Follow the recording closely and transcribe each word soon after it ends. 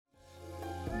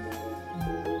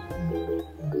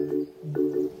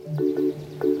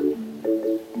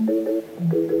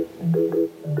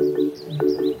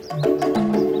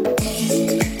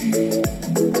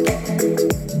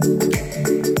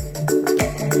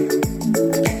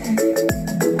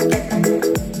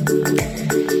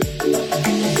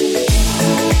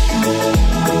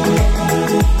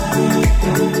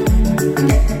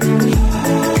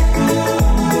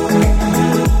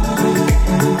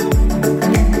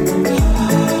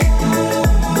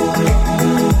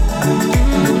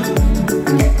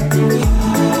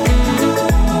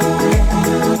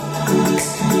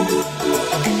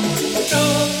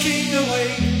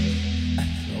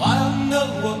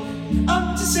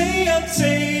say I'd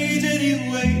say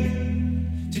anyway.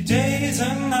 Today is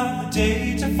another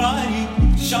day to find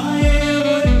you shy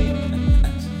away.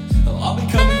 Oh, I'll be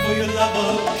coming for your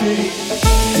love, okay?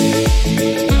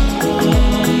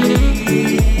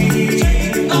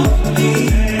 Take on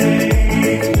me.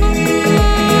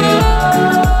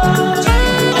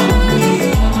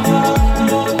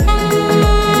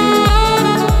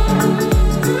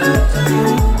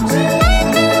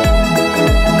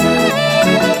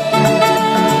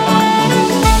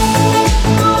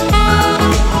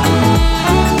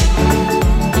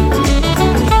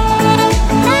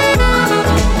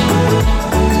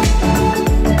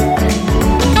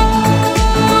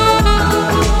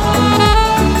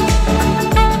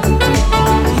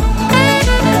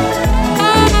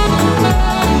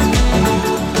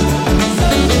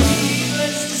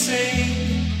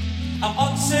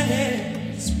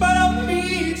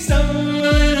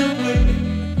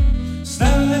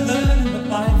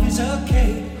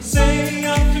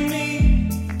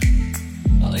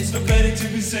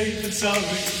 Safe and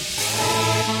sorry.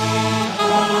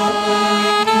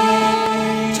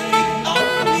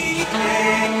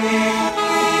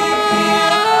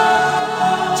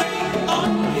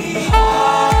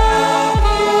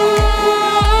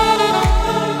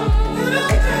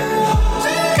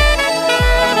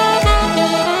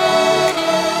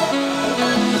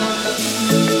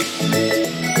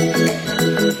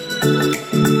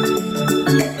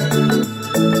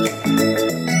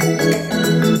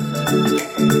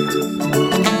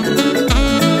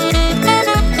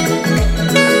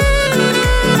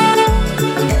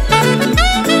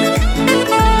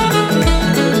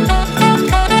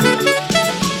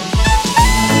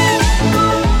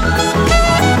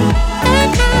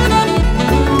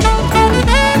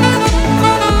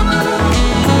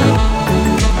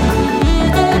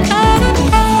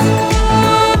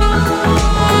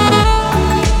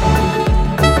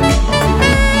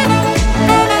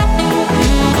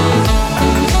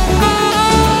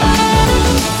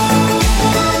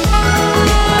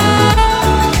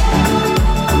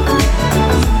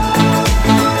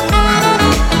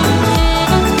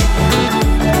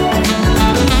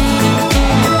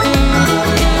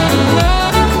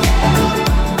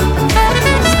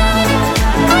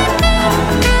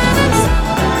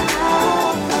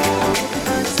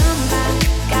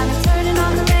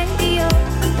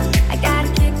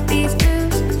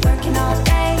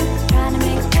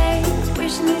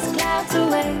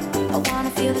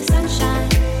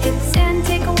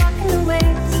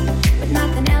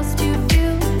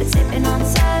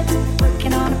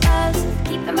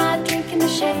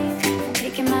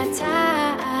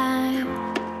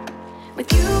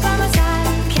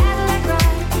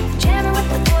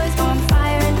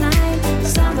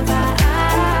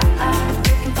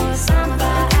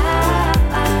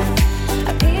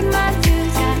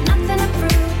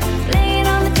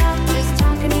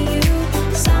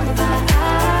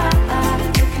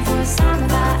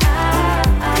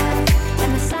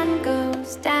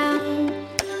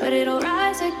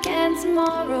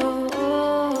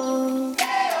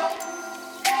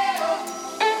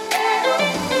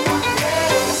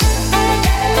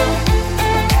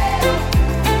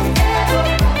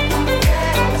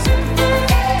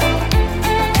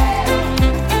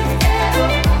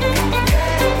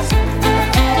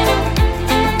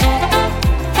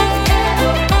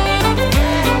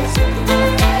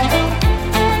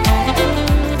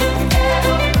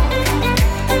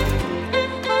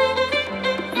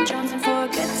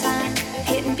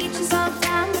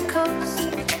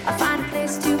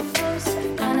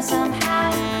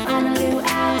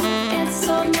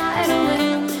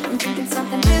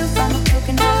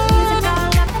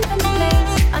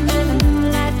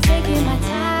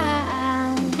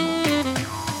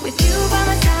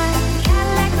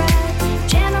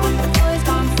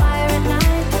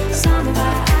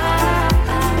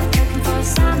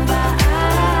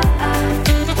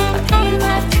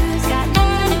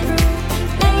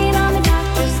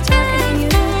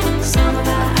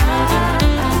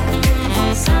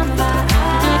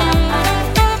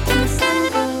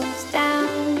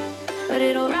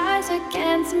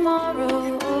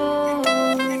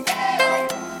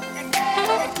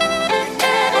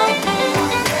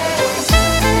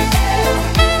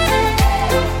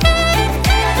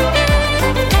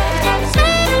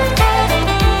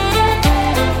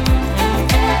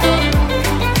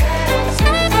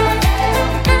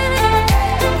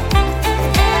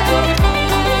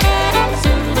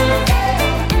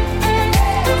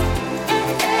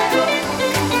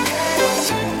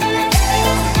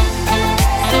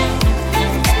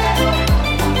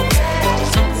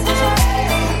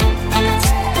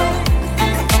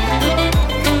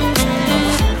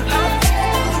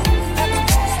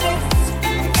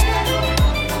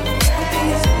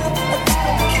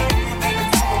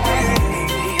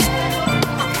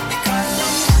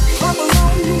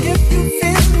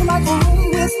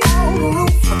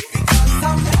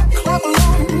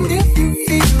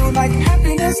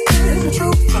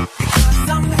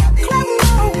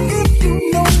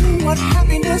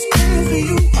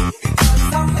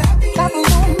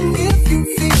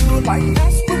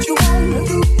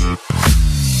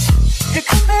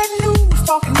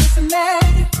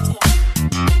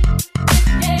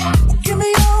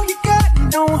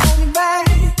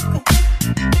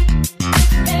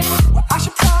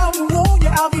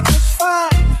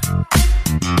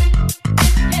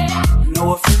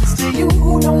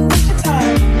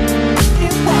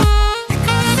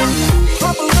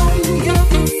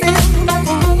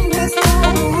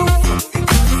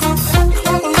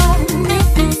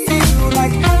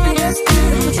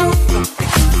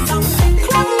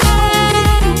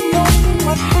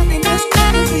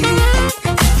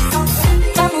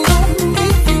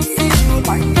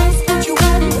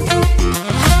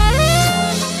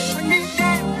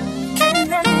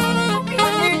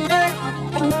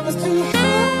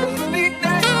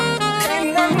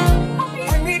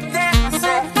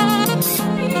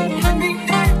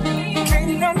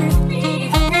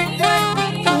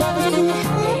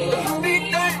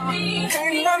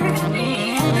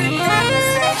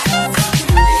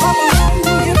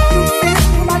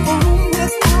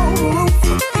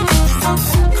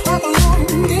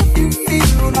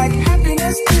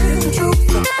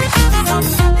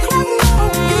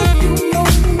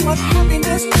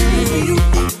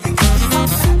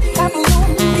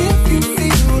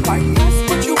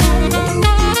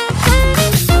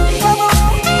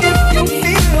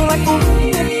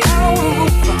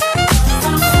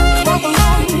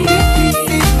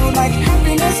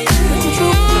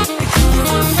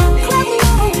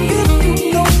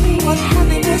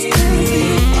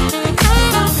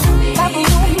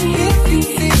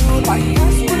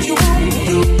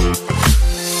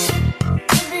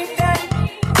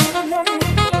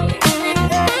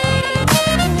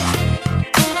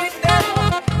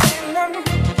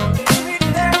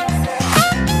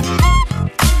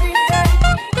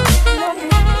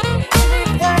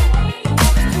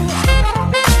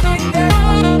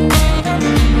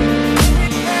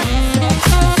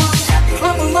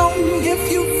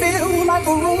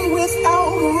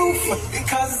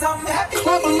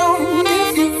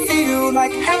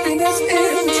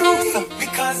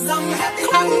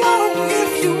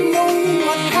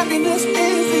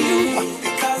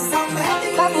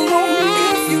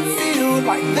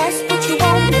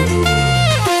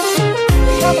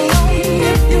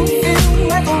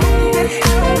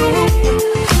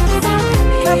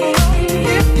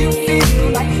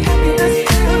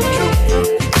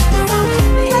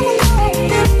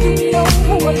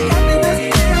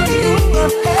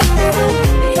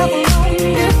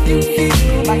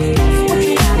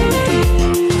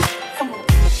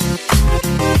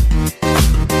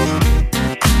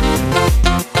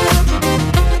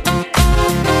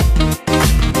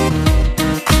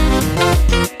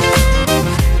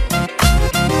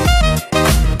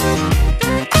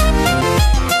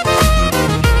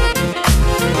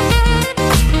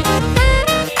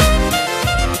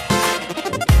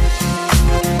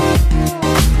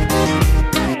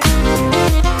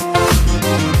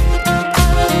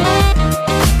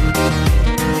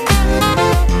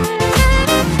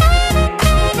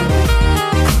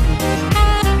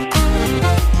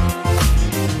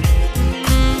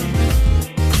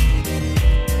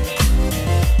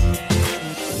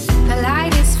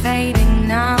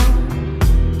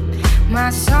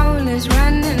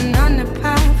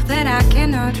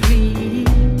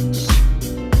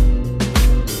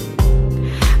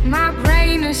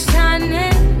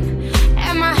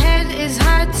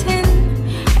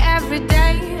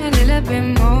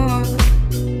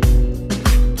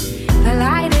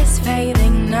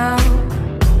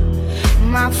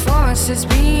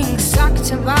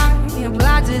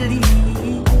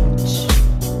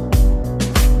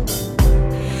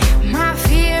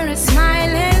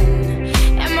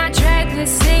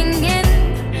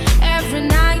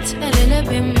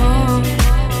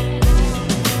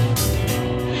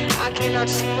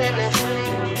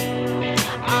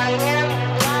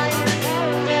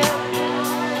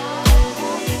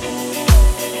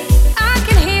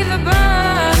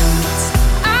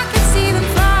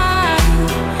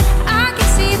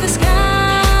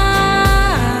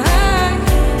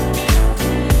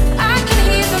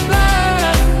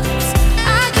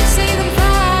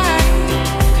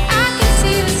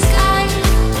 Sky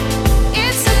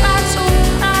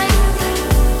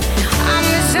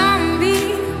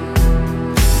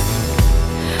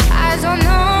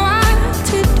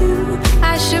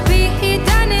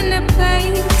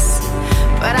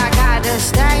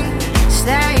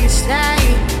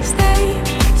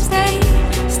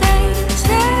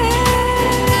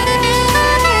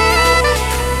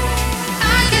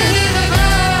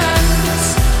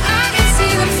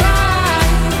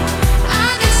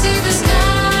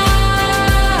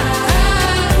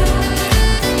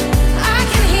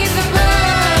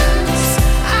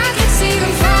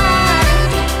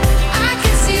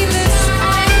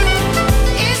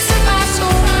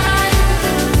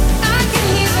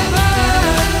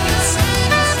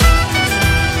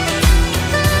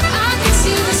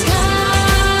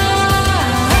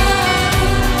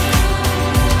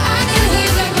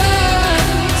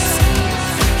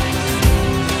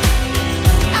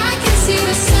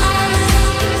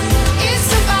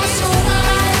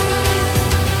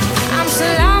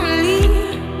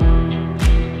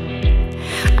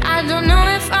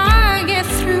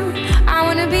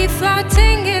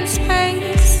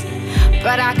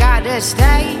to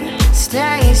stay,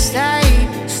 stay, stay,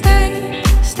 stay,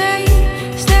 stay,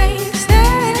 stay, stay.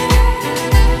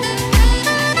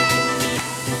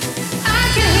 I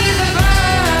can hear the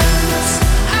birds,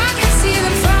 I can see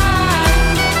them fly,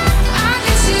 I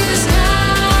can see the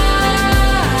sky.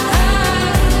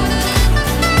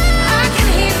 I can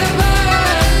hear the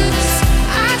birds,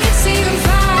 I can see them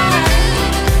fly,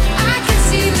 I can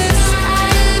see the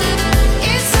sky.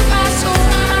 It's about so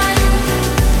right.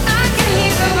 I can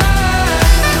hear the birds.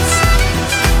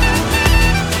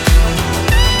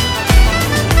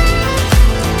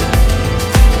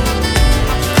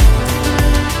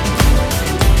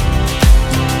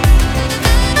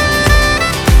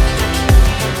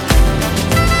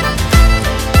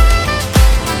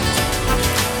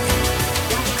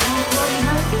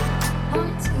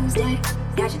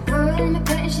 Got your girl in the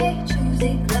curtain shake,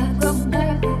 Tuesday, club going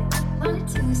hard. On a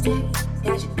Tuesday,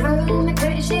 got your girl in the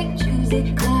curtain shake,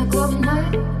 Tuesday, club going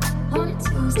hard. On a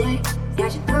Tuesday,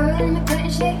 got your girl in the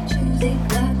curtain shake, Tuesday,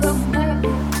 club going hard.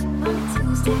 On a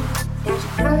Tuesday, got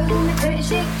your girl in the curtain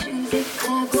shake, Tuesday,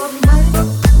 club going hard.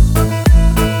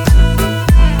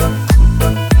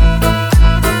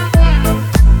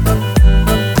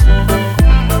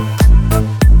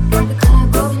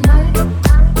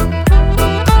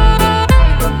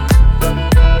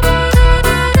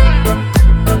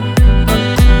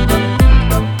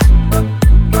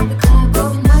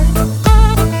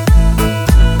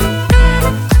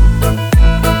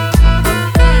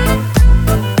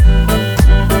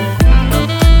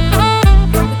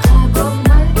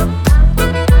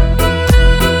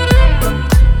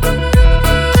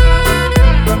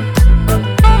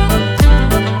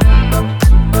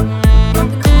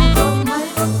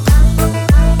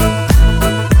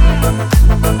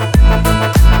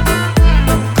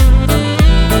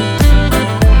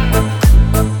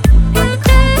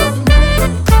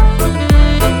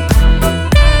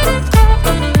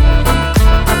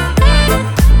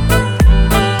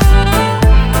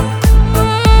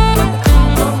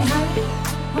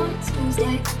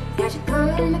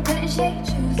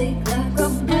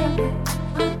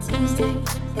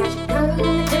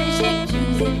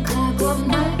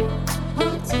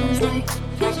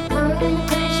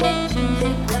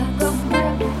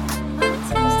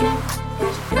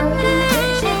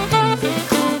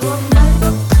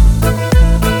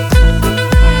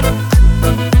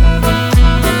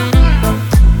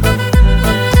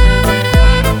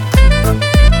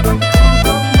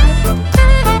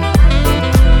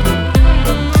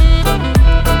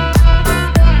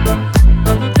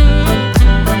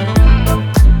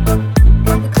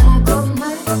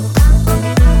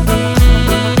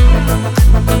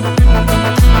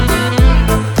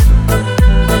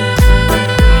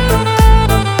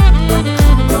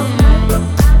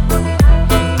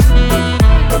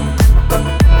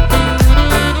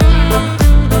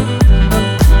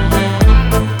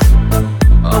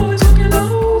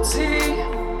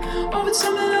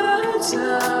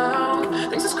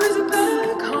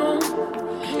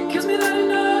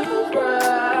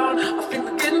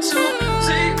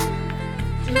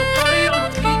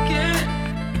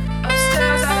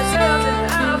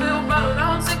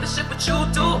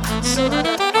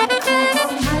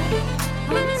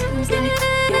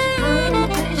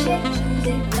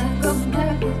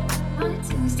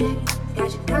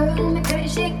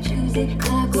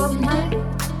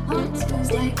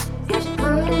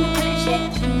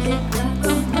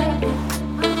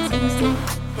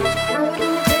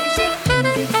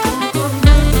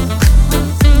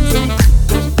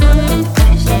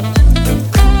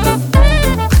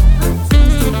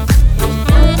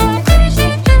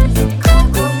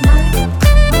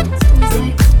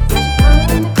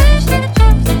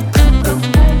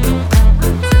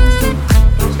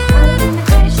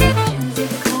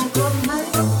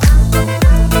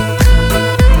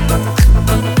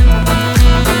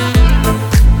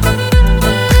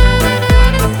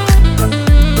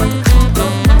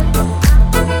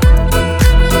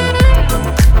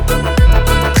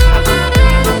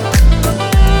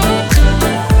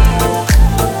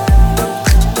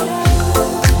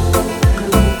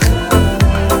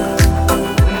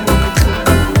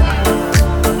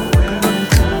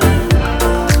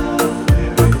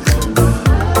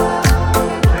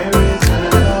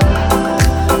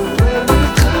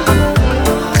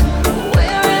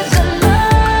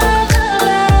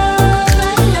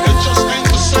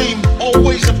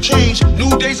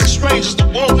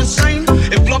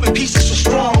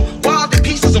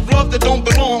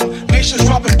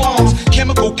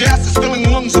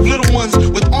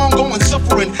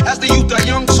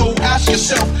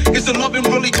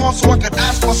 So I could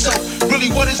ask myself, really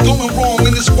really what is going wrong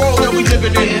in this world that we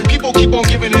living in. People keep on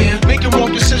giving in, making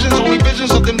wrong decisions, only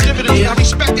visions of them dividends. Not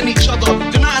respecting each other,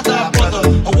 denies our brother.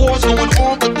 A war's going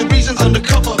on, but the reason's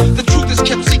undercover. The truth is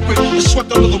kept secret, it's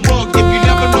swept under the rug. If you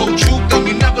never know truth, then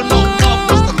you never know love.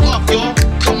 What's the love, y'all?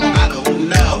 Come on, I don't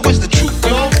know. Where's the truth,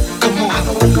 y'all? Come on, I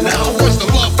don't know. Where's the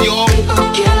love, y'all? People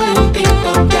killing,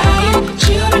 people dying,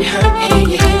 children hurt and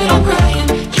you hear them crying.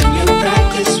 Can you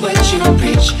practice what you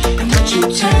preach and what you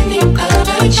turn the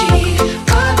other cheek?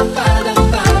 Father, Father,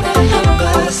 Father, help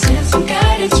us, send some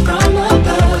guidance from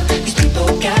above. These people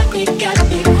got me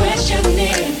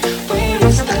questioning, where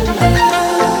is the love?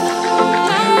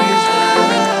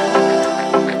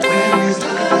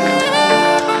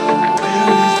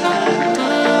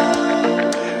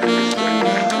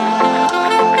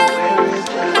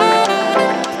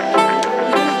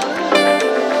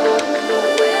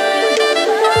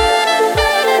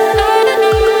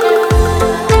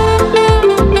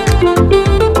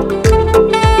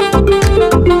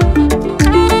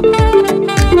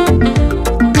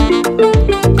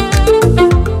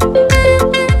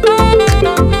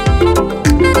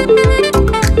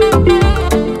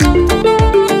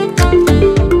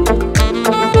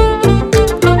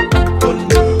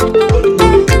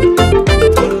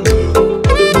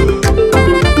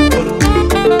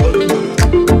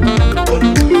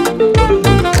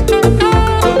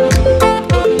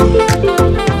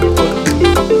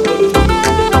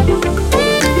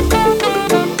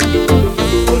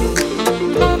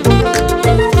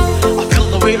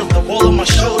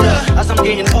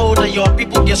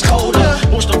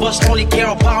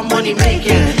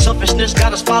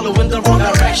 Following the wrong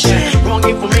direction. Wrong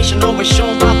information always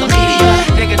shown by the media.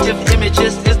 Negative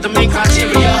images is the main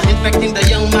criteria. Infecting the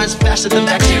young minds faster than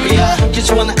bacteria.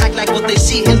 Kids wanna act like what they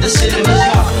see in the cinema.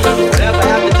 Whatever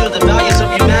happened to the values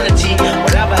of humanity?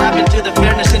 Whatever happened to the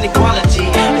fairness and equality?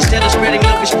 Instead of spreading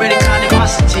love, we're spreading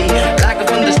animosity. Lack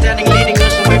of understanding leading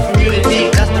us away from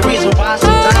unity. That's the reason why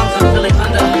sometimes I'm feeling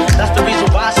under. That's the reason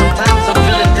why sometimes I'm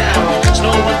feeling down. It's no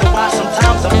wonder why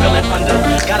sometimes I'm feeling under.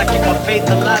 Gotta keep my faith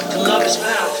alive till love is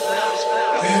found.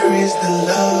 Where is the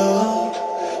love?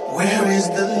 Where is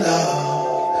the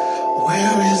love?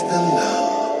 Where is the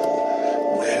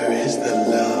love? Where is the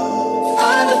love?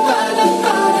 Father, Father,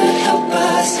 Father, help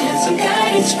us, send some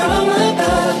guidance from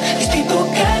above. These people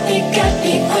got me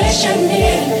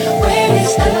questioning, where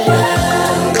is the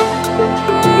love?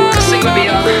 Sing with me,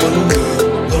 y'all.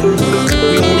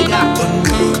 We only got one.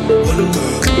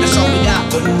 That's all we got.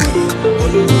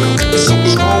 There's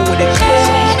something wrong with it.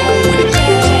 Something's wrong with it.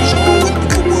 Something's wrong with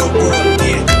the world.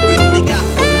 Yeah, we only got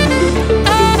one.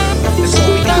 That's all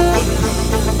we got.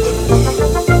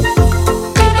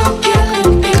 People killing,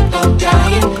 people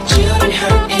dying, children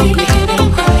hurt and you hear them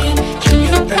crying. Can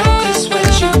you practice what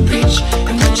you preach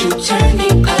and what you turn the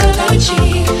other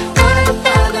cheek? Father,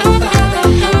 Father,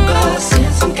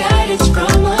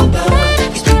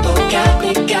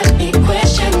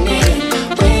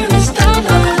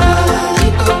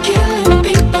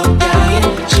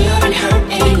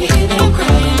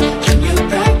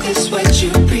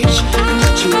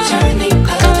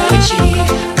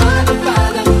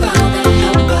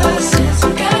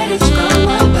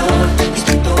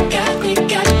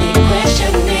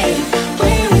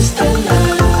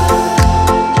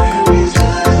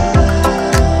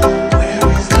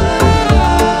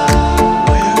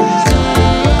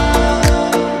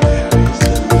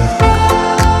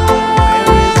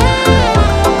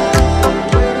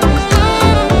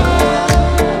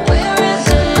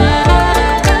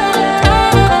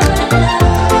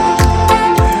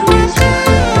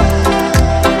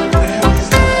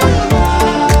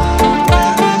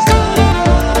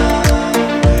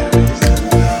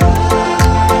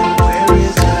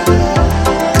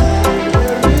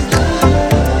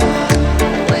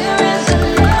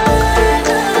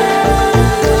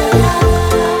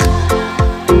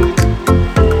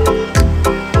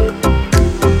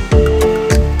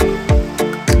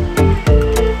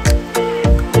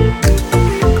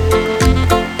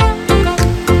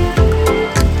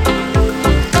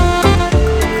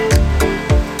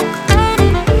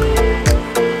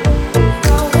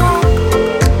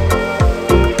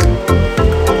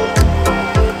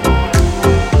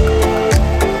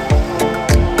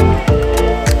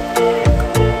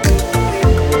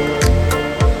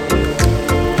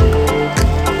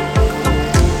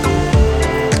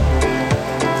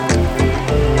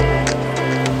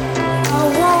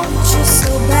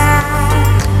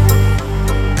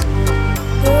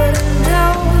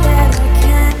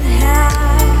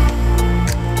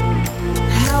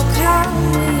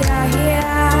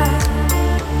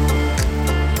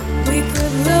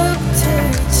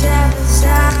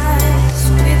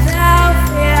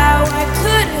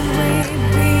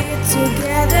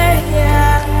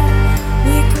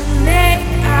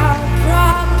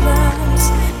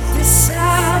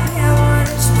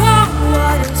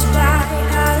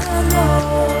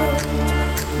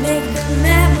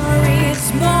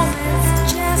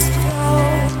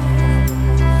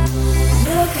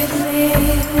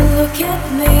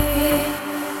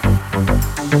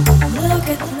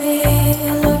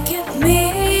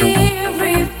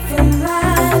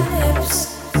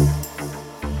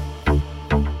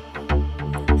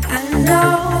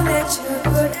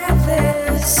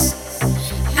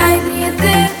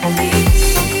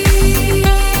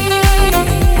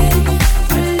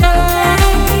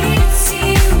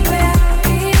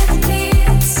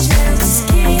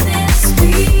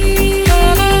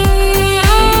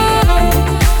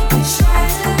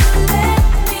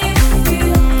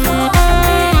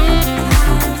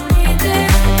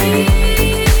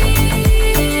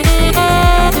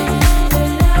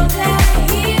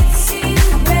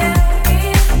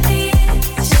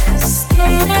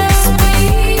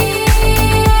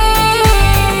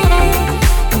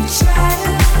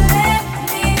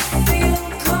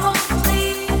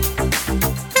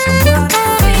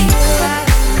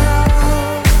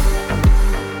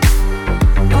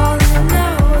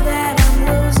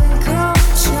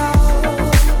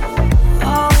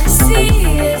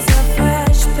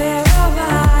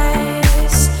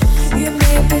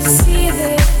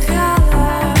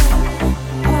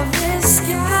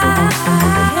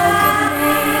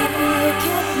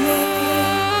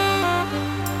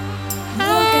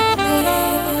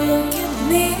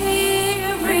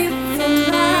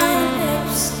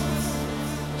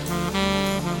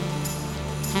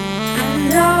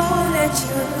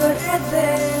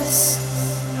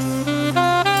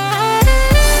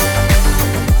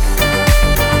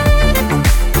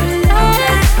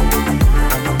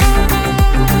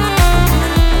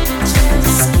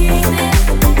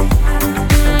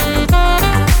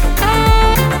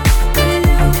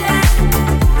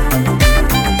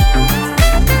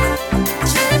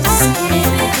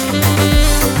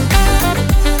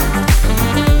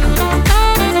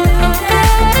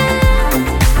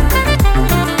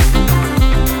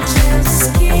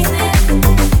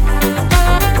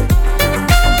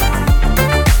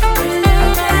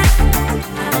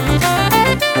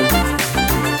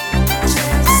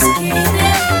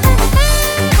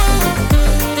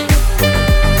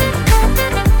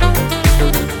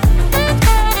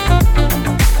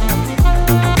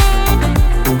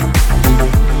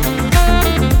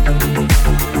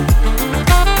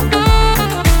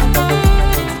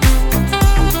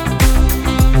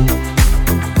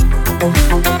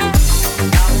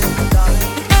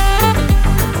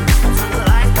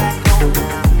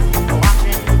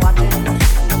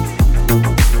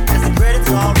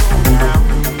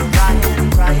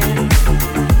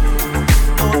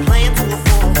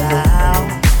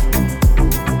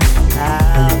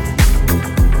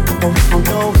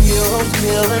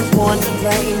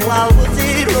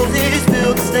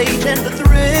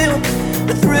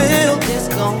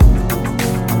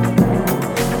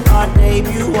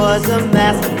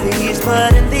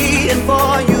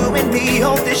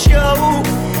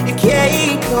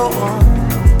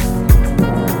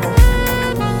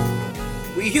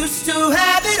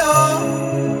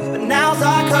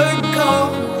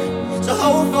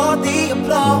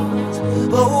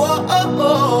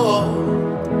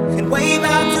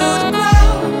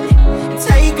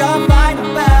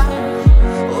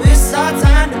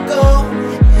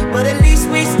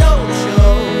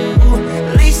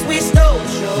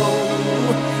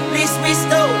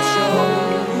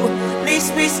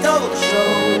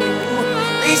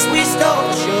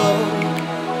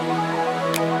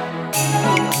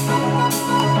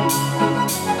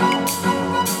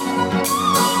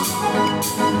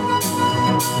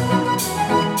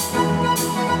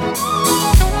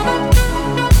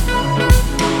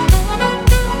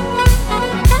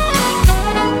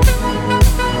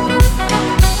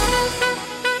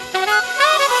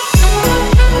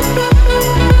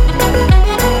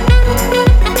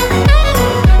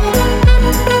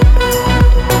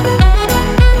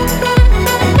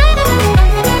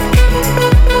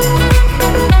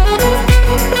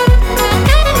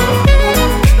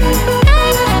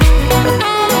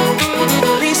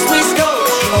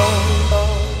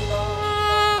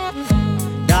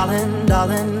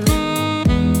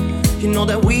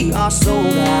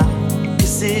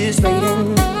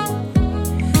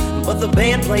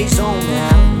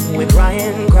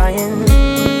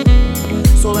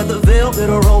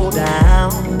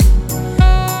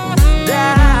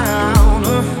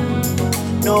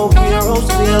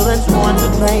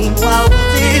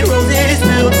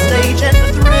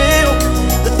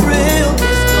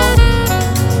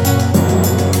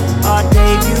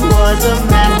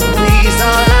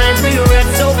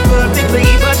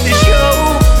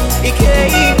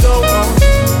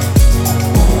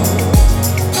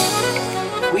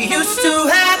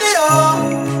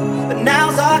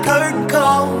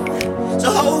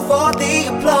 hope for the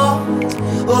applause.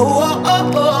 Oh, oh,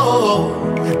 oh,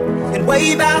 oh. And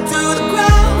wave out to the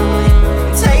crowd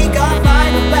and take our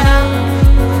final bow.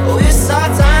 Oh, it's our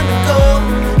time to go,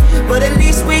 but at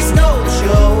least we stole the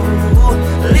show.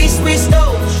 At least we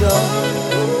stole the show.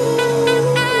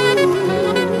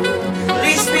 At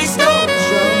least we stole the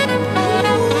show.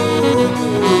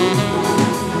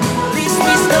 At least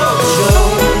we stole the show.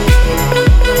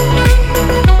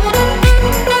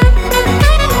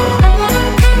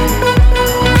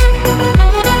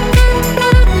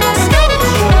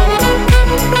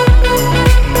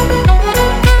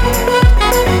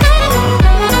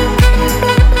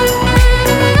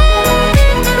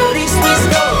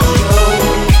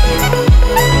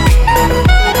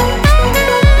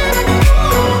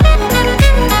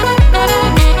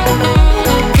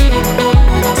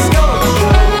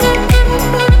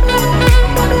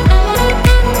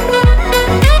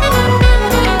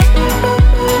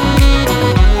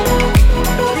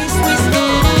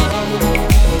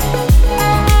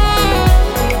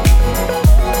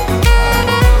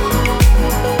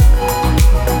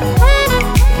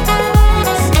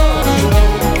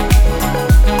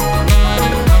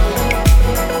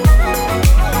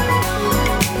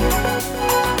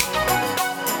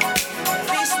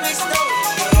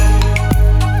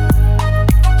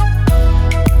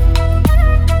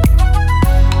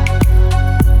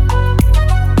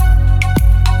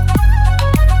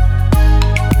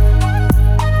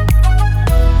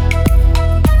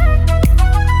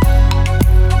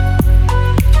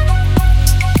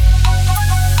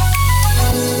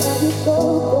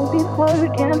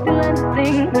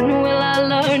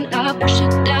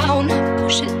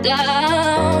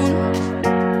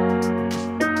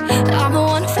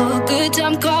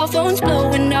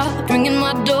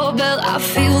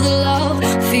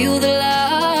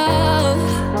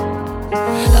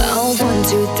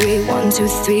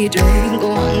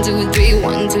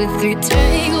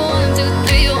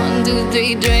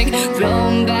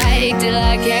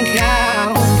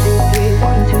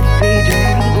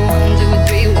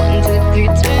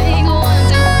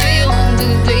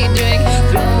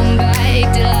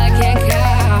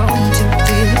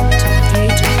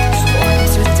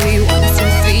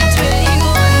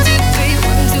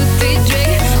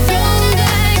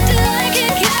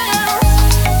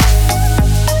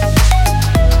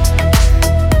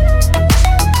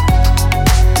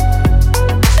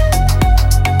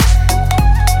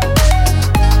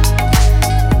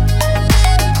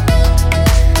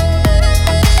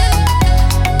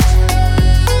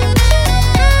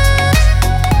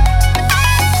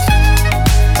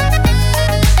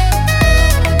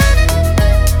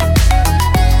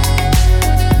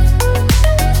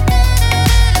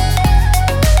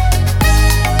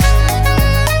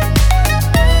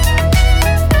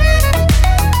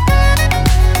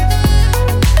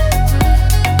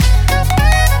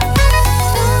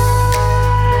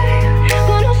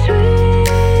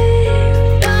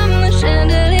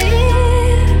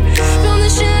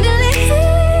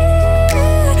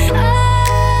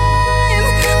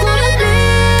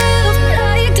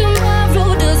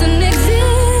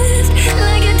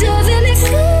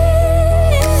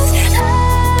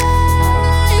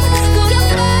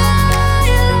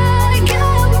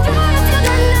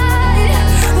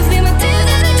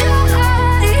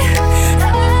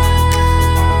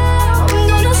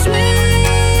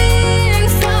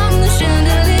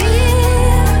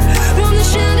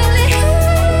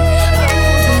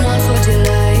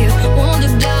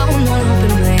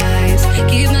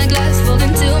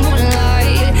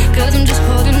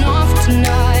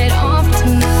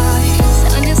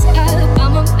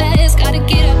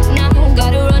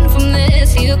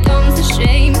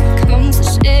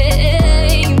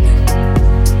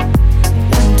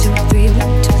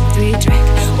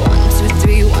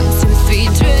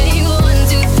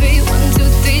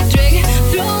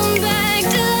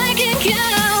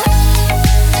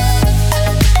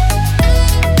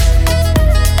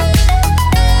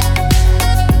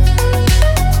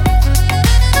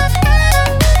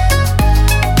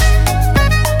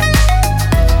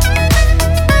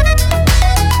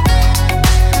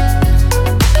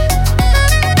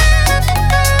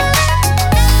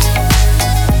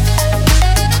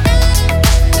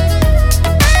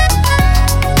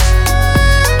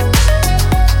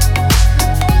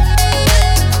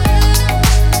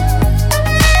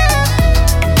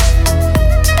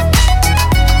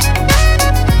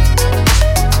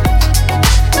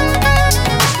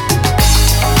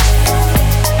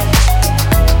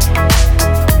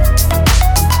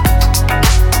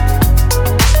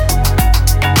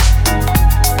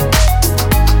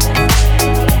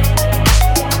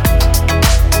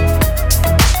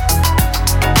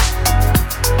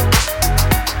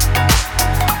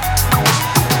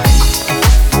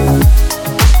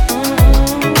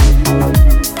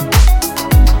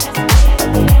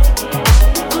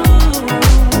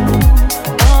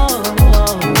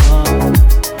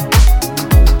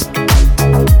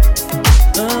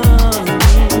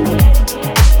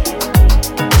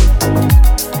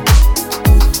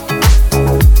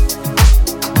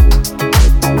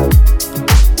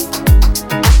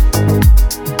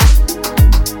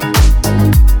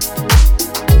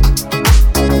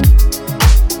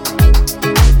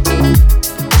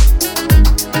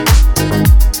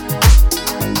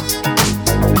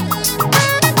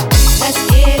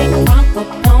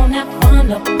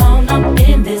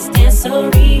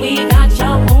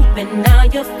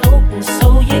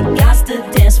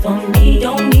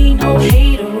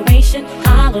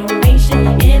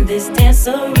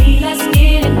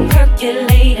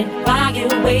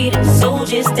 waiting, so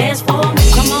just dance for me.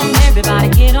 Come on, everybody,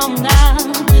 get on now,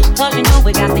 'cause you know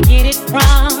we got to get it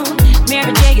wrong.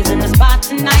 Mary J is in the spot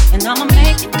tonight, and I'ma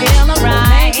make it feel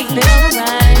alright.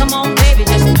 Come on, baby,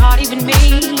 just party with me.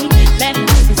 Let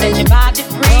loose and set your body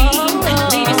free.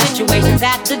 Leave your situations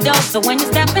at the door, so when you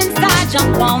step inside,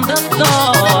 jump on the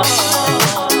floor.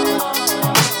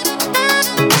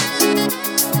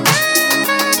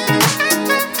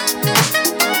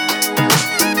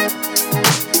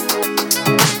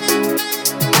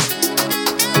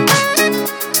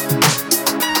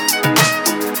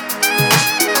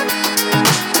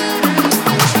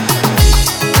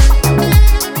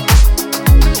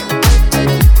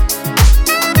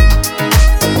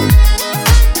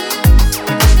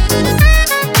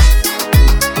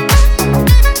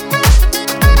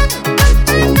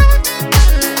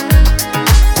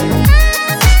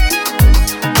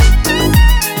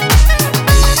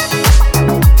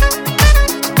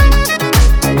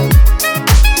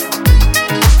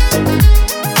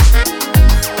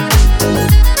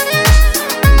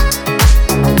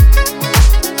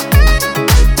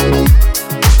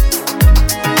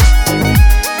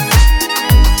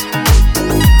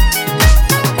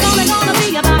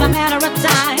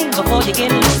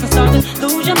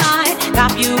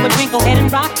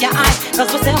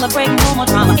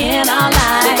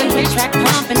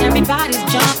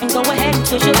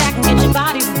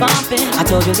 I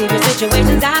told you leave your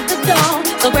situations at the door,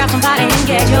 so grab somebody and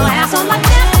get your ass on like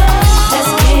that. Let's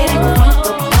get it crunk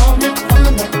up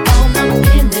on up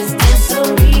in this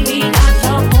dancery. We got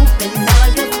you open, now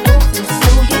you're open, so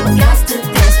you got to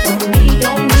dance for me.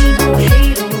 Don't need no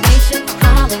hateration,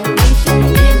 holleration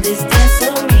in this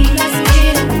dancery. Let's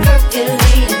get it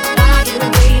percolated, while you're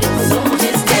waiting, so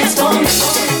just dance for me.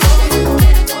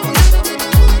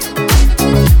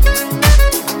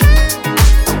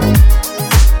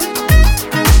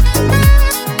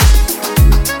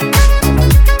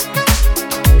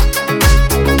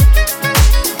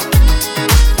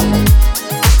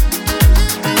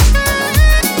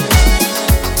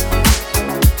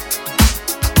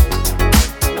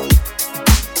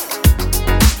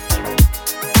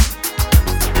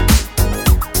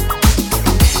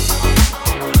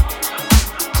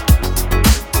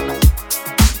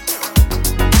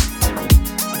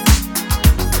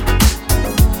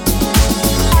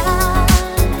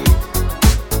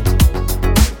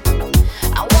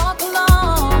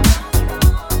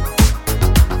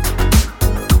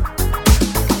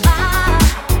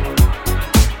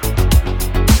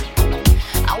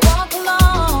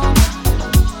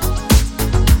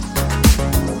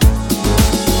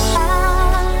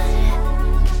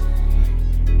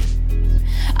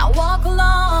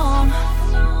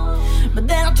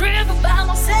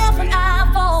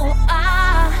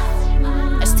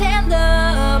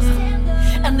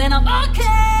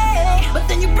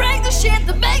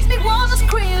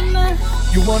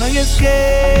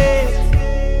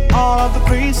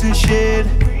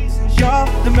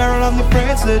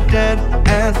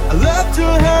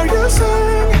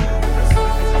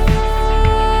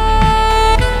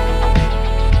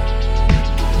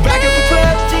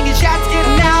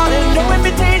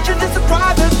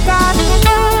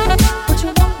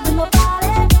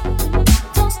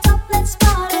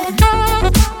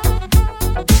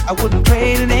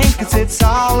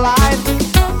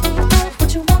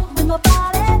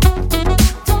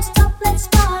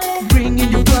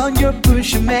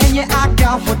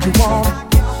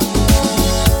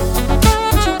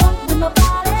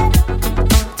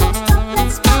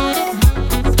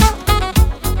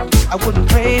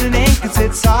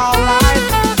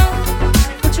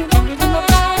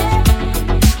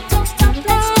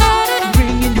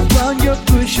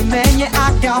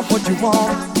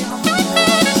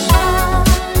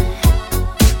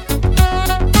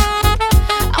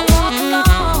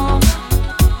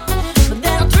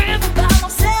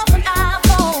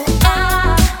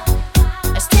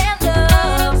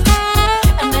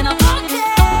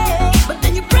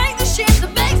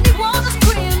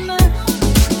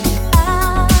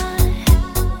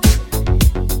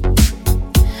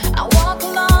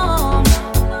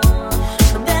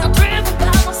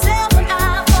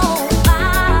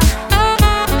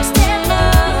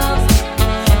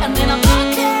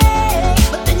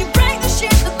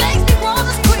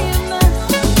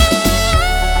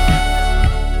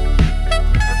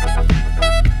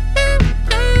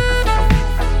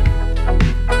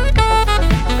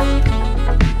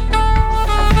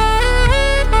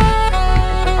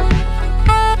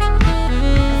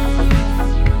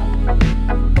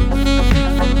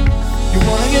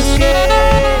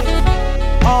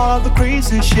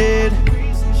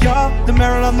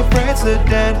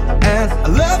 president, and I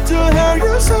love to hear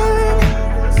you sing.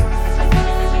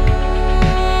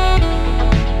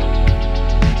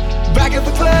 Back at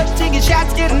the club, taking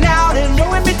shots, getting out, and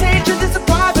no invitation, it's a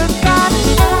private party.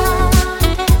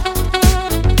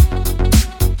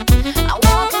 I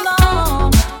walk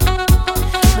alone,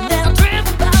 but then I dream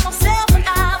about myself and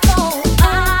I fall.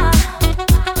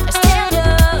 I stand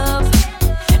up,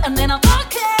 and then I'm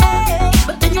okay,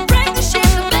 but then you break the shit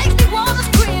that makes me wanna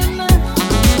scream.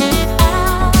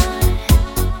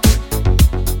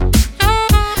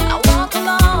 I walk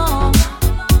alone,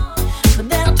 but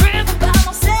then I dream about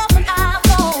myself and I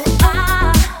fall.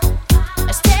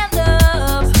 I stand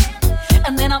up,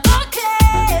 and then I'm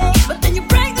okay, but then you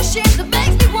break the shit that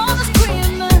makes me wanna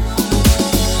scream.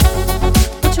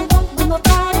 What you want with my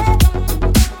body?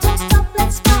 Don't stop,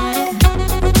 let's party.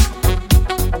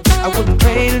 I wouldn't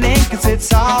trade it in, cause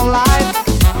it's all life.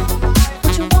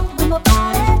 What you want with my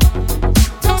body?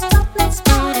 Don't stop, let's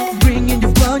party. Bringing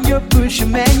you on, you're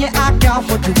pushing, man, yeah, I got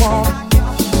what you want.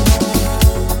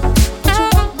 What you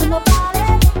want with my body?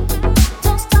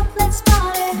 Don't stop, let's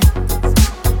party.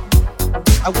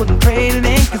 I wouldn't trade it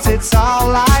in, cause it's all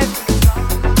life.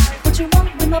 What you want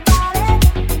with my body?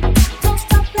 Don't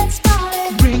stop, let's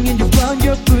party. Bringing you on,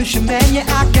 you're pushing, man, yeah,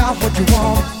 I got what you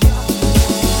want.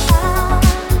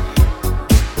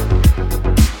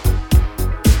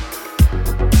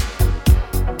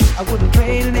 I wouldn't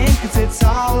trade it in, cause it's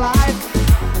all life.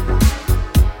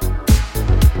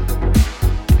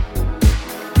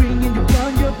 Bringing you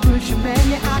on, you're pushing, man,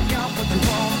 yeah, I got what you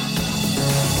want.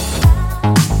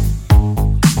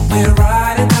 We're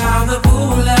riding down the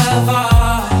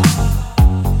boulevard.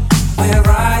 We're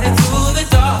riding through the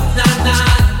dark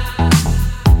night.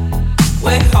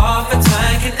 We're half a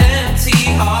tank and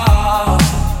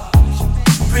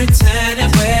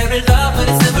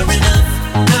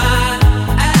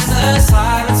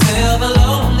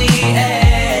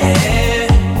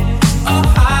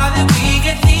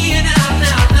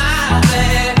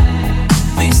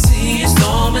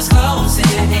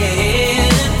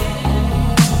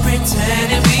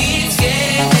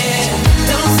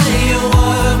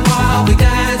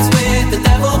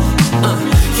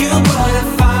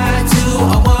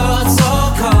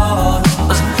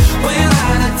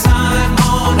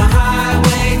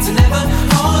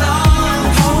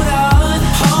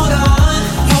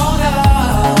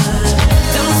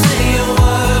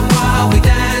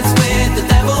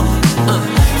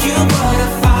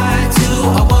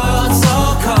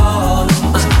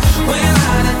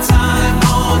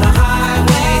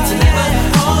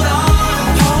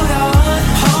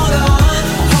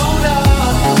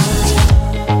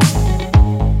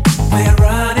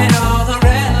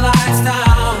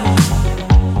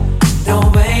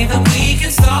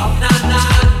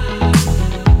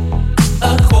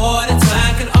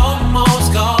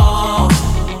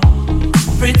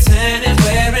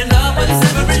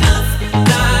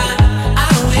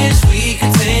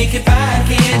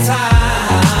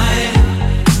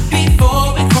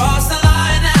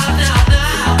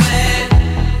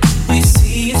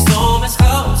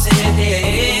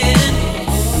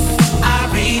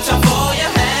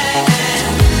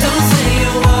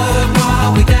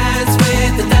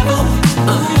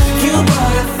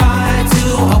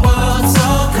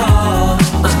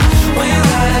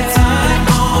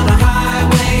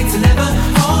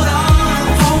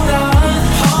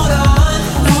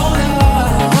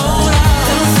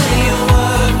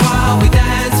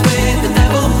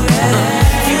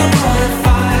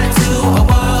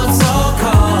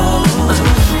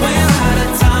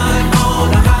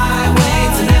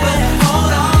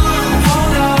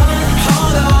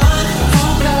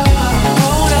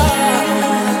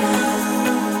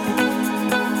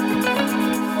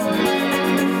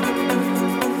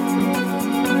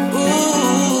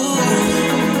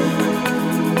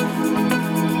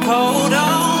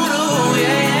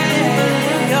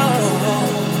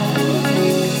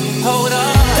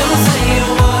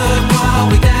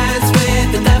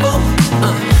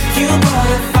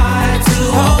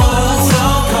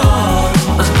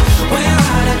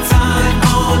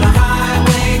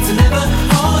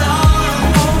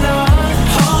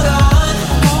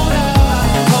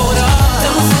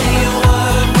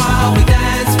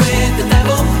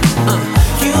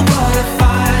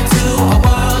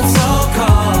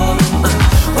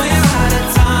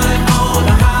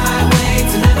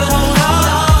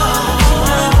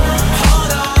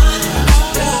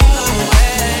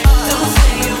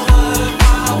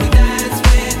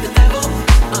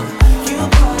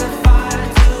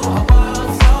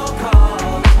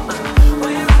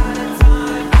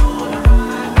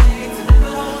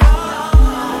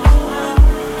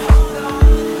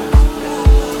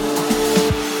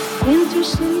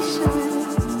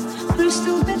seaside.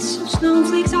 Crystal bits of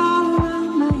snowflakes all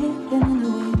around my head and in the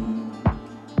wind.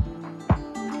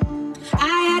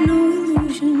 I had no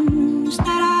illusions that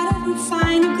I'd ever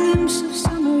find a glimpse of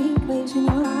summer heat waves in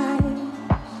your eyes.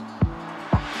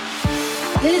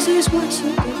 This is what's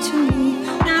so good to me.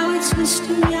 Now it's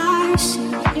history I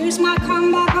see. Here's my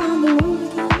comeback on the road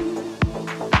again.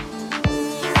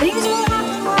 Things will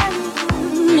happen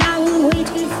while I will wait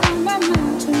here for my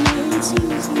mountain. It's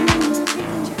easy.